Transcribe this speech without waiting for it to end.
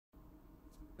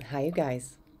Hi, you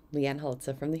guys. Leanne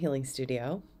Holitza from the Healing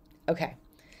Studio. Okay,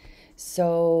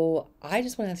 so I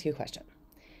just want to ask you a question.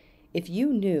 If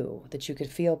you knew that you could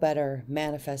feel better,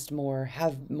 manifest more,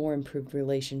 have more improved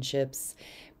relationships,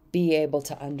 be able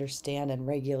to understand and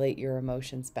regulate your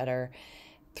emotions better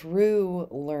through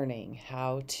learning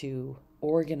how to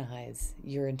organize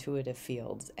your intuitive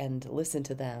fields and listen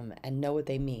to them and know what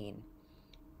they mean,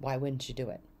 why wouldn't you do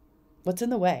it? What's in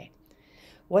the way?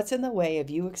 What's in the way of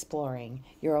you exploring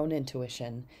your own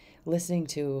intuition, listening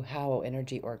to how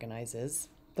energy organizes?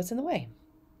 What's in the way?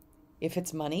 If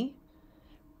it's money,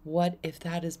 what if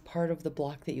that is part of the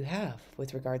block that you have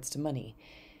with regards to money?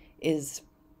 Is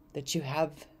that you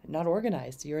have not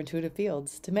organized your intuitive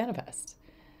fields to manifest?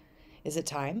 Is it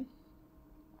time?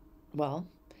 Well,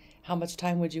 how much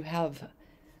time would you have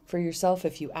for yourself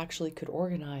if you actually could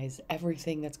organize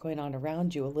everything that's going on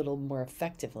around you a little more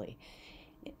effectively,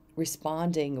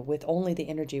 responding with only the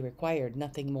energy required,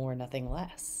 nothing more, nothing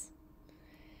less?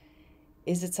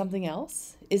 Is it something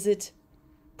else? Is it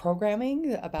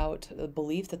programming about the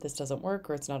belief that this doesn't work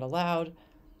or it's not allowed?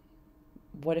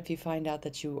 What if you find out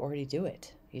that you already do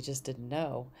it? You just didn't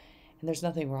know, and there's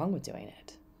nothing wrong with doing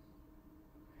it.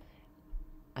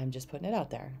 I'm just putting it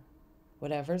out there.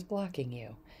 Whatever's blocking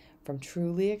you from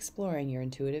truly exploring your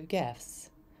intuitive gifts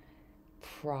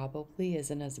probably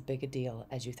isn't as big a deal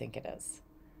as you think it is.